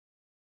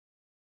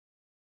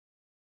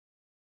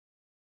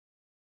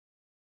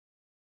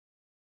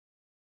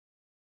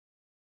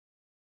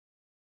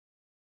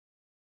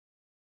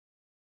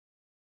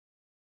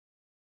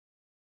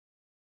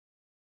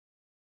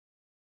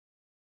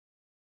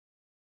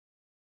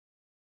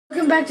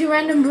Welcome back to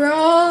Random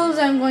Brawls.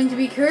 I'm going to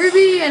be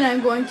Kirby, and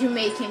I'm going to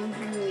make him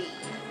green.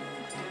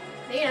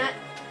 No, you're not.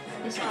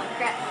 Just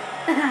crap.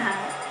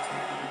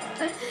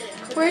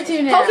 Where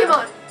to now?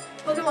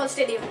 Pokemon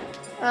Stadium.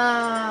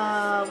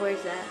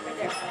 Where's that? Right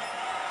there.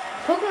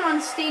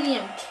 Pokemon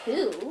Stadium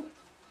 2?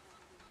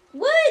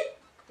 What?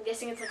 I'm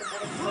guessing it's like a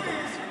better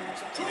Pokemon Stadium or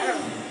something. I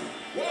don't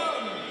know.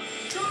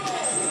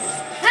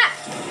 Ha!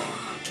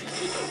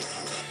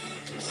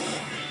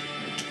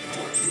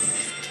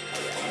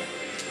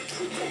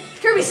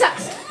 Kirby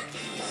sucks.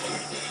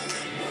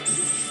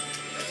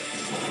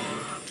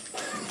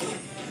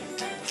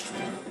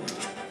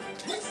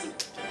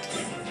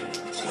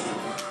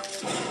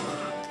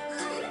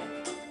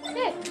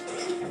 Hey,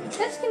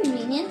 that's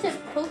convenient. A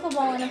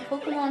Pokeball in a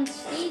Pokemon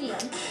Stadium.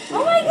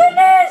 Oh my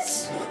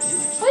goodness!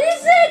 What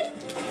is that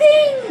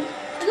thing?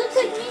 It looks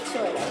like me,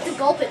 sort of. It's a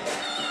Gulpin.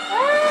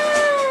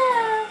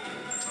 Ah!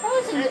 That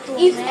wasn't cool,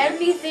 Eats man.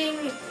 everything.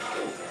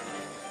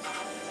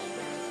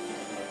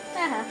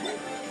 Uh-huh.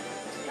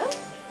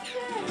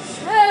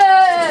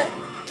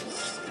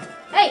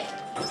 Hey!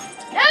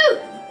 No!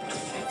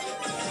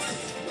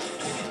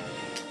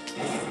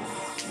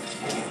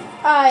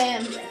 I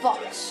am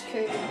Fox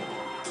Kirby.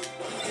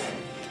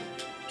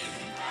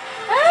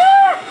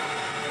 Ah!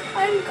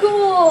 I'm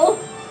cool.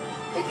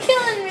 You're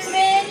killing me,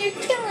 man. You're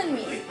killing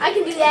me. I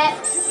can do that.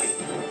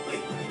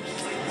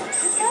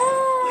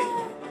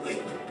 Ah!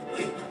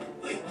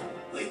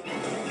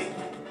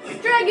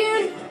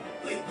 Dragoon!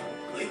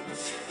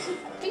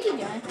 What are you doing?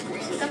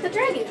 Got the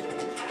dragon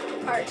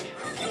part.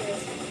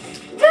 Anyways.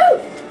 No!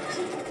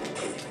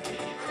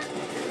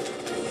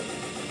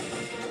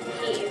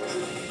 Hate you.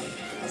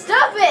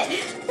 Stop it!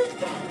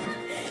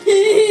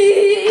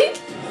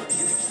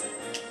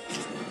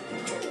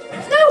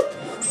 No!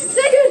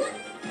 Dragoon!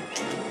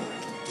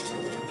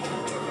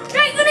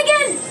 Dragoon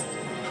again!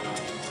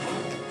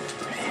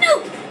 No!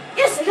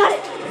 Yes, I got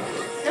it!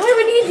 Now I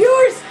would need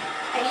yours!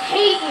 I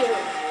hate you!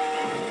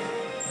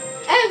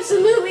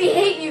 Absolutely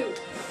hate you!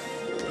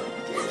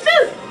 No!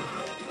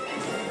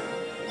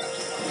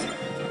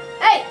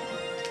 Hey!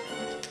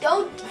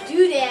 Don't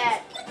do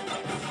that!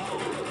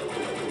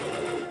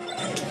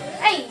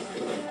 Hey!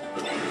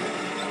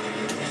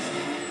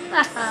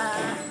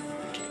 Haha.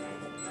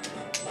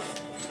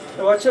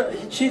 Watch out,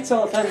 he cheats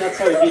all the time, that's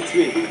how he beats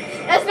me.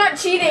 That's not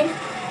cheating!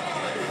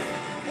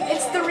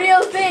 It's the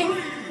real thing!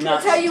 Nah.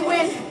 That's how you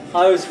win!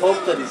 I always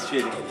hope that he's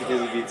cheating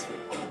because he beats me.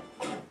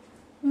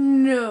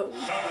 No.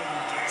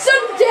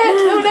 Sudden death!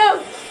 Oh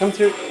no! Come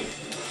through.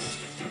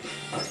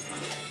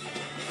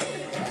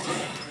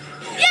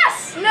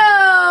 Yes!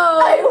 No!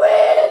 I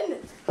win!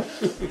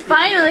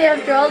 Finally,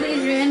 after all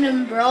these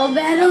random brawl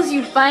battles,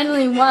 you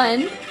finally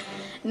won.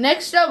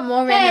 Next up,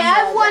 more random Hey,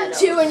 I've brawl won battles.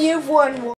 2 and you've won 1.